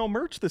there's no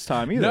merch this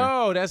time either.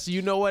 No, that's,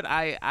 you know what?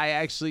 I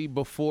actually,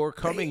 before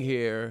coming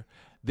here,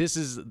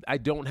 I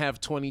don't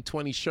have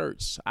 2020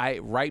 shirts.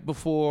 Right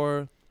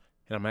before.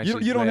 And I'm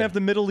actually you don't have the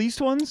Middle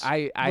East ones?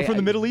 From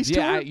the Middle East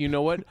tour? You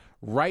know what?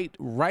 Right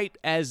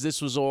as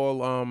this was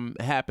all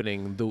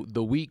happening,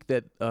 the week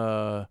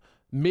that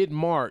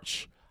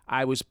mid-March,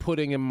 I was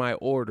putting in my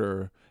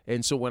order,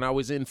 and so when I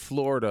was in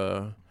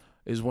Florida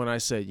is when I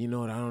said, you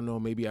know what? I don't know.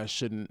 Maybe I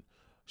shouldn't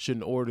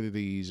order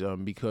these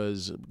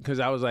because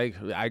I was like,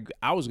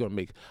 I was gonna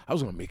make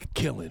a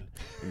killing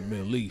in the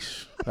Middle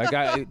East.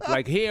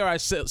 Like here I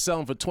sell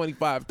them for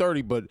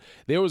 $25-$30, but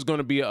there was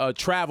gonna be a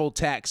travel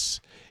tax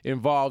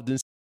involved in.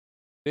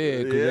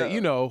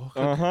 You know,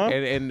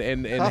 and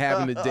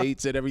having the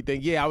dates and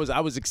everything. Yeah,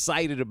 I was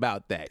excited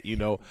about that, you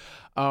know.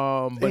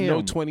 But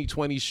no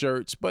 2020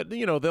 shirts, but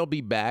you know, they'll be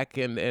back,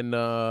 and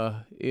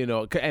you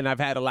know, and I've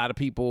had a lot of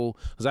people,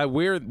 because I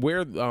wear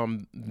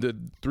the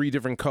 3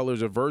 different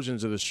colors or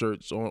versions of the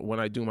shirts when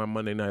I do my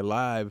Monday Night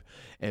Live,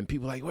 and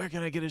people are like, where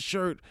can I get a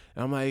shirt?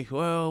 And I'm like,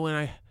 well, when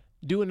I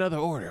do another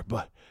order,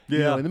 but you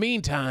know, in the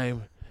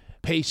meantime,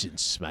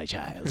 patience, my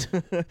child.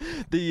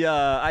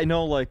 I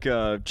know, like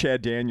comedian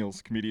Chad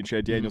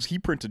Daniels, he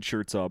printed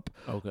shirts up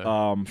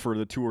for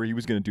the tour he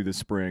was going to do this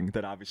spring.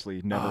 That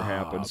obviously never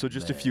happened. So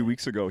just a few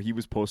weeks ago, he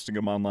was posting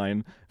them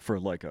online for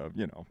like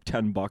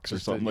 $10 or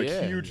something,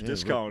 huge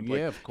discount.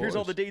 Like, of course. Here's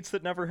all the dates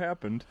that never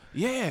happened.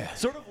 Yeah,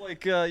 sort of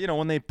like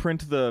when they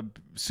print the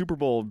Super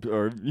Bowl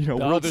or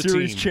World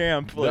Series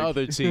champ. The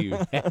other team.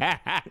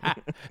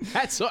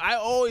 That's so. I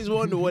always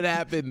wonder what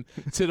happened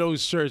to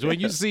those shirts when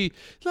you see,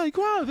 like,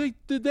 wow,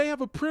 did they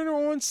have a printer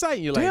on site?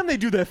 And you're damn, like, they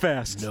do that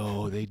fast.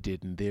 No, they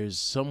didn't.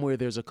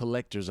 There's a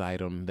collector's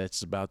item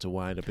that's about to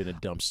wind up in a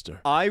dumpster.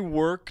 I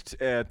worked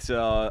at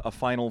a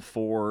Final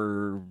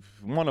Four,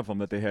 one of them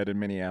that they had in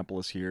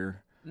Minneapolis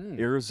here.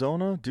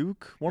 Arizona,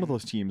 Duke, one of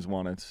those teams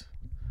won it.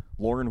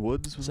 Lauren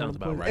Woods was Sounds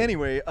about right.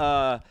 Anyway,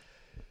 so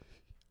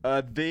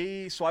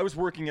I was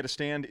working at a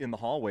stand in the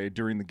hallway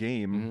during the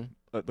game,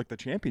 like the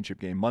championship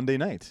game, Monday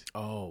night.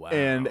 Oh, wow.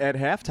 And at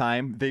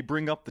halftime, they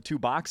bring up the 2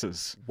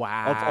 boxes of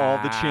Wow.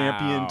 all the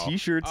champion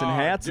T-shirts and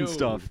hats and dude.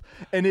 stuff.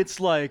 And it's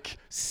like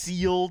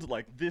sealed,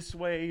 like this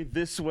way,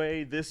 this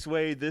way, this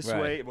way, this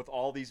Right. way, with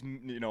all these,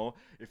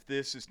 if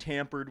this is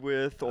tampered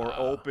with or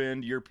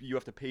opened, you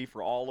have to pay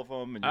for all of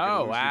them, and you're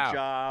gonna lose your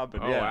job.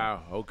 And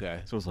wow,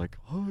 okay. So it's like,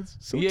 it's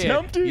so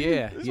tempting.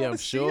 Yeah, I'm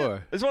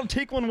sure. I just want to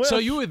take one with. So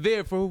you were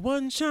there for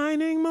one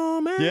shining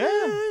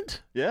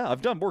moment. Yeah.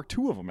 I've done work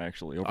 2 of them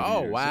actually over the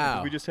years. Oh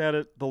wow. We just had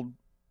it.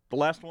 The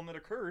last one that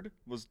occurred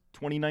was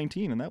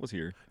 2019, and that was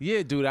here.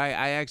 Yeah, dude. I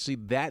actually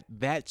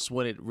that's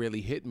when it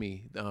really hit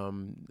me.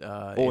 And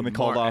they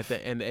called off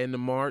at the end of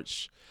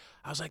March.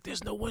 I was like,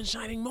 "There's no one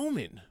shining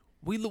moment."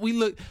 We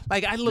look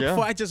like I look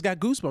for. I just got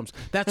goosebumps.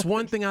 That's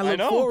one thing I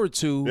look forward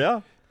to.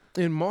 Yeah.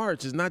 In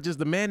March, it's not just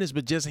the madness,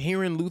 but just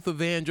hearing Luther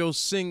Vandross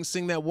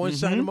sing that one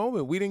shining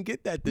moment. We didn't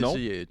get that this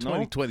year.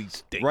 2020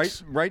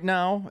 stinks. Right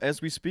now,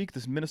 as we speak,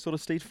 this Minnesota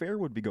State Fair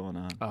would be going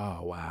on.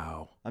 Oh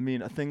wow! I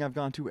mean, a thing I've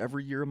gone to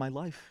every year of my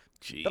life.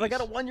 Jeez. But I got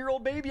a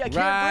 1-year-old baby I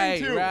can't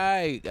bring to.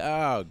 Right.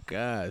 Oh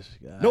gosh.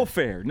 No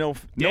fair.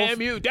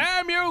 Damn you,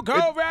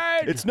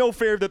 COVID! It's no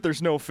fair that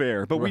there's no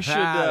fair. But we should.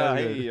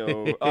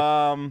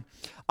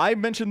 I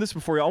mentioned this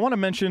before. I want to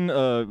mention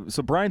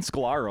so Brian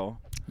Scalaro.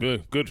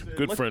 Good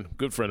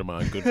friend of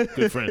mine.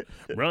 Good friend.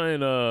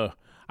 Brian,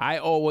 I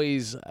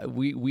always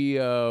we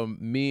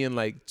me and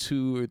like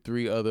 2 or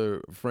 3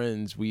 other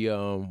friends, we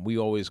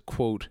always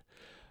quote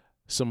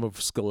some of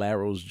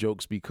Scalaro's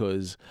jokes,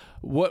 because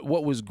what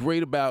was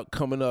great about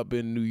coming up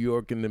in New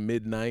York in the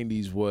mid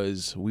 90s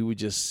was we would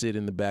just sit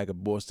in the back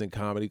of Boston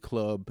Comedy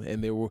Club,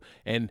 and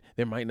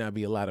there might not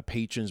be a lot of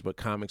patrons, but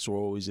comics were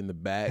always in the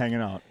back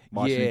hanging out,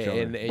 watching each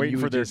other, and waiting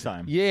for their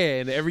time.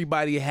 Yeah, and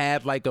everybody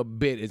had like a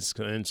bit. And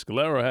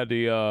Scalaro had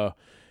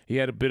he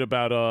had a bit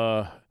about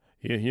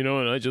and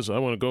I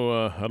want to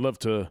go. I'd love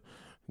to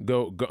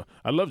go.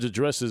 I'd love to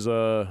dress as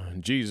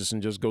Jesus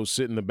and just go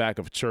sit in the back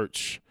of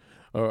church.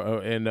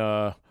 And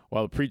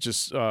while the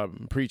preacher's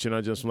preaching, I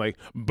just like,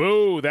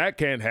 boo, that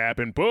can't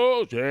happen.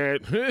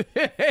 Bullshit.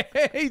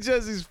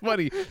 He's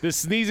funny. The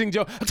sneezing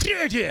joke.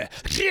 Yeah.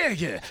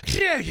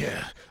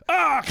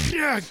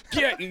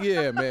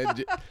 Yeah,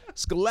 man.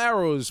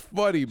 Scalaro is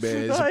funny,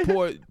 man.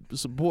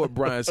 Support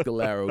Brian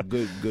Scalaro.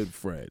 Good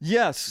friend.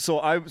 Yes. So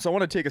I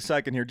want to take a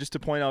second here just to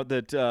point out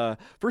that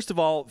first of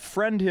all,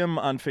 friend him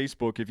on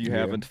Facebook if you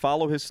haven't.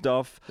 Follow his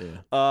stuff.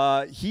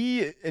 Yeah.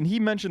 He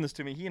mentioned this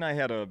to me. He and I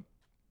had a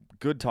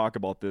good talk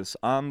about this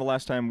on the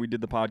last time we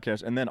did the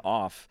podcast, and then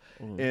off.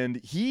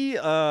 And he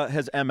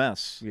has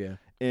MS. Yeah.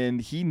 And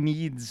he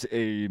needs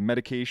a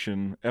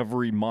medication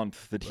every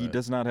month that he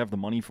does not have the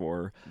money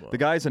for. Wow. The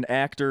guy's an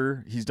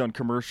actor. He's done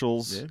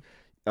commercials.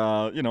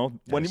 Yeah.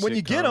 When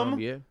you get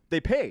them, they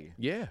pay.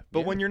 Yeah.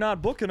 But when you're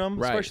not booking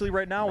them, especially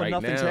right now when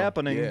nothing's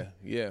happening,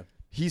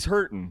 he's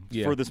hurting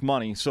for this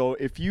money. So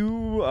if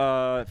you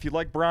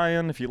like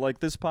Brian, if you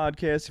like this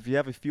podcast, if you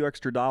have a few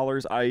extra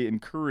dollars, I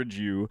encourage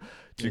you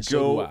to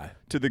go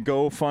to the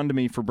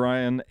GoFundMe for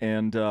Brian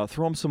and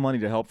throw him some money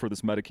to help for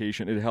this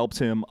medication. It helps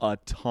him a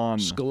ton.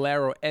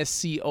 Scalaro,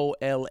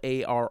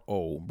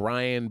 Scalaro.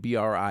 Brian,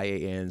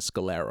 Brian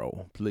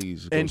Scalaro.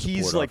 Please go. And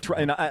he's like,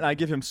 and I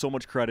give him so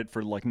much credit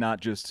for like not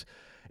just.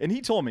 And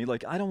he told me,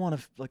 like, I don't want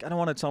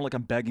to sound like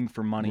I'm begging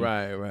for money.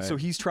 Right. So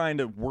he's trying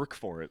to work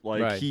for it.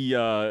 Like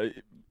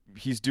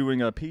he's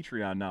doing a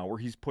Patreon now where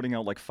he's putting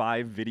out like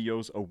 5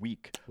 videos a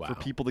week for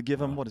people to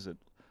give him, what is it?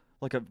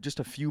 Like just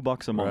a few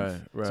bucks a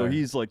month. Right. So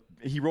he's like,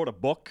 he wrote a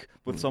book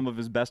with some of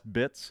his best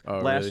bits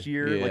last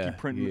year. Yeah,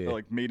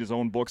 like he made his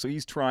own book. So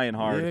he's trying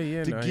hard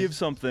to give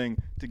something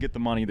to get the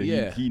money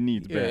that he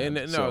needs bad.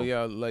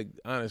 And like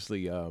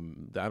honestly, I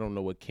don't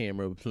know what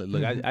camera.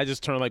 Look, I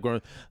just turn like,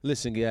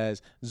 listen,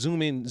 guys,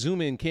 zoom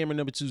in, camera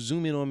number 2,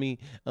 zoom in on me,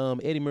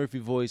 Eddie Murphy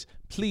voice.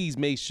 Please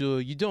make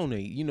sure you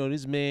donate. You know,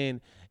 this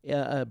man,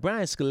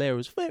 Brian Scalaro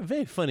is a very,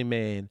 very funny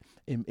man,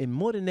 and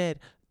more than that,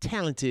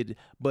 talented,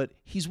 but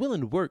he's willing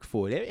to work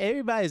for it.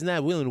 Everybody's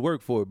not willing to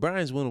work for it.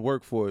 Brian's willing to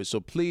work for it. So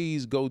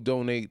please go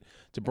donate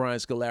to Brian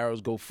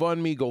Scalaro's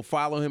GoFundMe. Go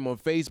follow him on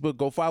Facebook.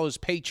 Go follow his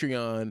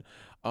Patreon.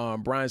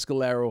 Brian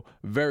Scalaro,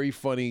 very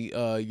funny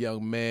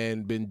young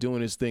man, been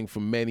doing his thing for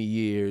many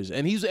years,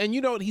 and he's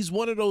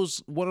one of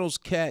those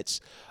cats.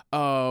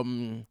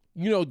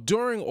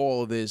 During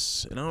all of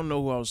this, and I don't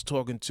know who I was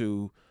talking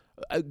to.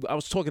 I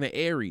was talking to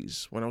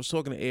Aries. When I was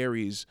talking to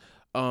Aries,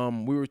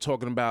 we were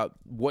talking about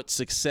what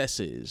success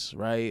is,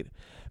 right?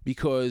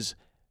 Because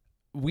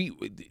we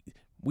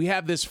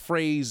have this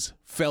phrase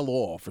 "fell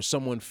off," or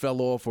someone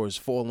fell off or has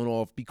fallen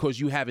off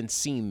because you haven't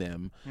seen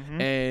them,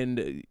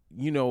 and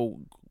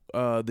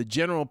the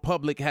general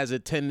public has a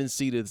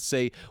tendency to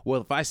say,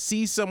 well, if I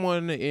see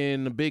someone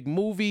in a big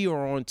movie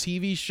or on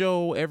TV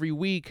show every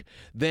week,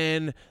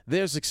 then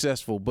they're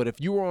successful. But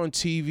if you were on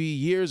TV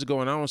years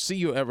ago and I don't see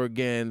you ever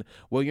again,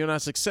 well, you're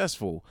not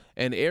successful.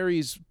 And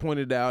Aries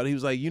pointed out, he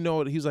was like, he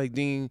was like,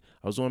 Dean,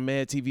 I was on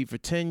Mad TV for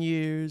 10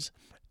 years.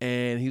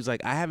 And he was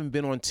like, I haven't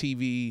been on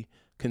TV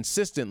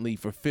consistently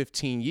for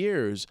 15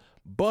 years,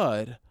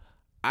 but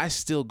I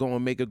still go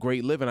and make a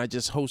great living. I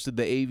just hosted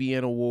the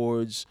AVN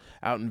Awards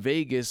out in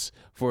Vegas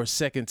for a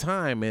second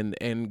time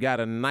and got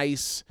a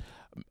nice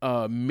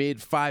mid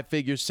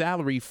 5-figure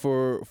salary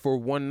for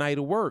one night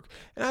of work.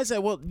 And I said,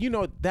 well,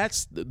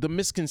 that's the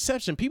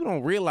misconception. People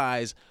don't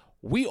realize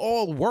we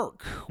all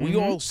work. We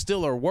all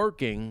still are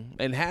working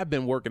and have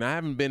been working. I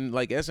haven't been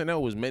like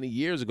SNL was many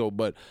years ago,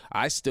 but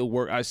I still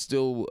work.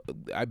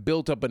 I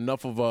built up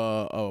enough of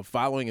a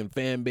following and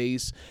fan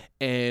base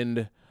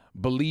and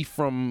belief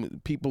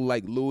from people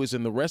like Lewis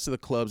and the rest of the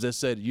clubs that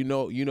said, you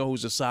know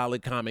who's a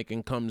solid comic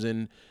and comes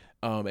in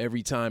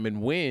every time and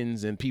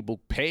wins, and people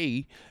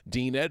pay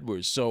Dean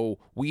Edwards. So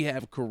we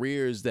have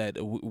careers that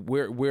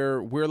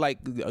we're like,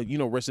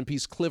 rest in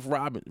peace, Cliff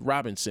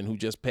Robinson, who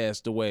just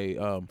passed away.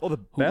 The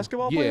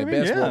basketball player? Yeah,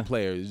 basketball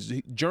player.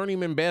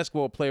 Journeyman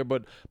basketball player,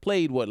 but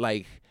played,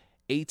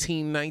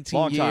 18, 19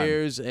 Long time.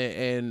 years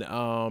and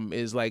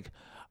is like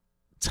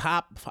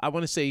top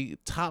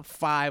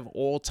 5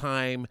 all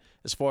time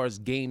as far as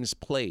games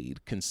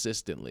played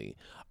consistently.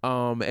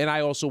 And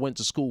I also went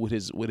to school with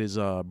his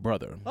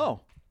brother.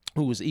 Oh.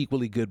 Who was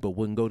equally good but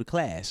wouldn't go to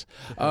class.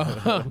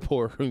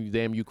 Poor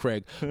damn you,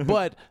 Craig.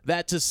 But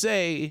that to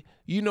say,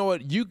 you know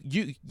what,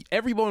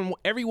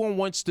 everyone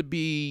wants to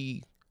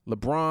be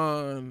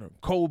LeBron,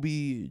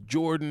 Kobe,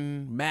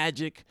 Jordan,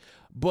 Magic,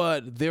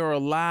 but there are a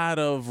lot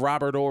of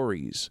Robert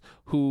Horrys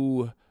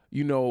who,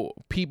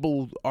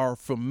 people are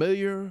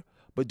familiar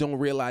but don't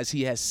realize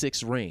he has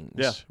 6 rings.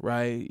 Yeah.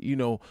 Right?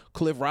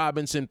 Cliff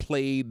Robinson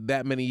played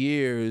that many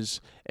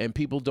years and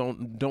people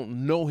don't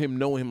know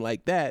him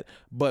like that.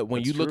 But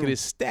when you look at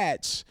his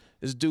stats,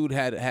 this dude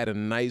had a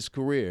nice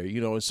career,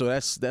 and so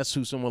that's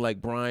who someone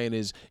like Brian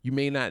is. You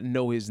may not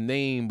know his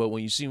name, but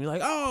when you see him, you're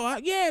like, oh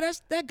yeah,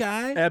 that's that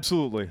guy.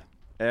 Absolutely.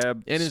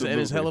 And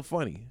it's hella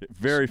funny.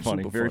 Very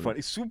funny. Very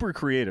funny. Super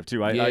creative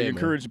too. I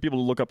encourage people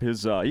to look up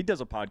his he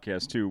does a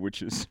podcast too,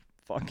 which is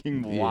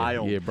fucking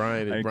wild. Yeah,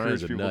 Brian's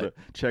encourage a people nut.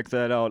 to check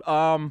that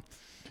out.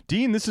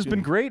 Dean, this has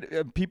been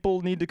great.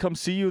 People need to come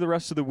see you the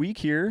rest of the week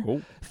here.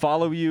 Cool.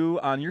 Follow you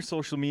on your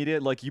social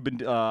media, like you've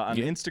been on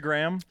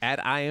Instagram.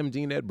 At I am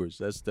Dean Edwards.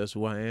 That's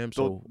who I am.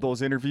 So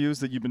those interviews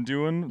that you've been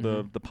doing,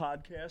 the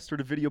podcast or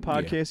the video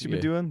podcast you've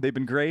been doing, they've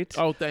been great.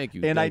 Oh, thank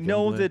you. And I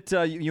know that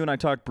you and I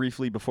talked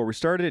briefly before we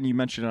started, and you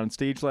mentioned it on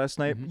stage last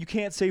night. You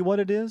can't say what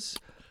it is,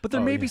 but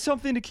there may be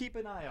something to keep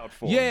an eye out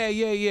for.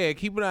 Yeah.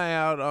 Keep an eye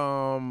out.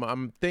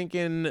 I'm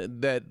thinking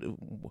that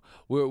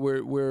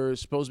we're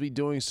supposed to be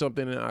doing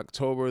something in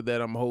October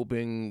that I'm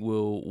hoping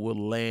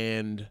will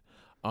land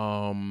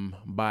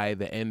by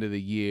the end of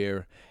the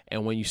year.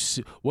 And when you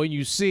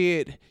see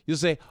it, you'll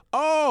say,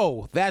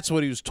 "Oh, that's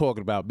what he was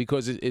talking about,"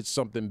 because it's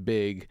something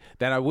big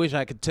that I wish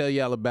I could tell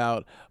y'all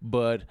about.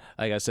 But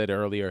like I said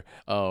earlier,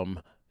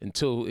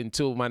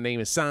 until my name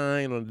is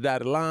signed on the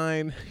dotted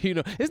line,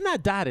 it's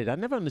not dotted. I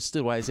never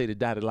understood why I say the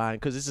dotted line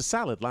because it's a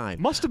solid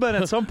line. Must have been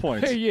at some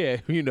point. Yeah,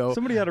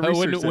 somebody had to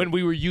research when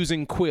we were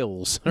using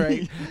quills,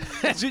 right?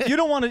 You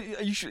don't want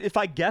to. If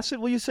I guess it,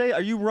 will you say?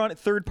 Are you running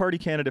third-party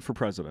candidate for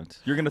president?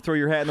 You're going to throw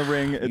your hat in the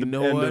ring. You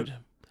know what?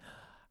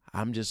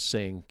 I'm just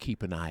saying,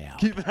 keep an eye out.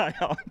 Keep an eye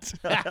out.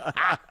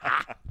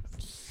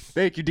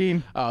 Thank you,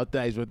 Dean. Oh,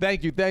 thanks. Well,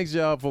 thank you. Thanks,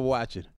 y'all, for watching.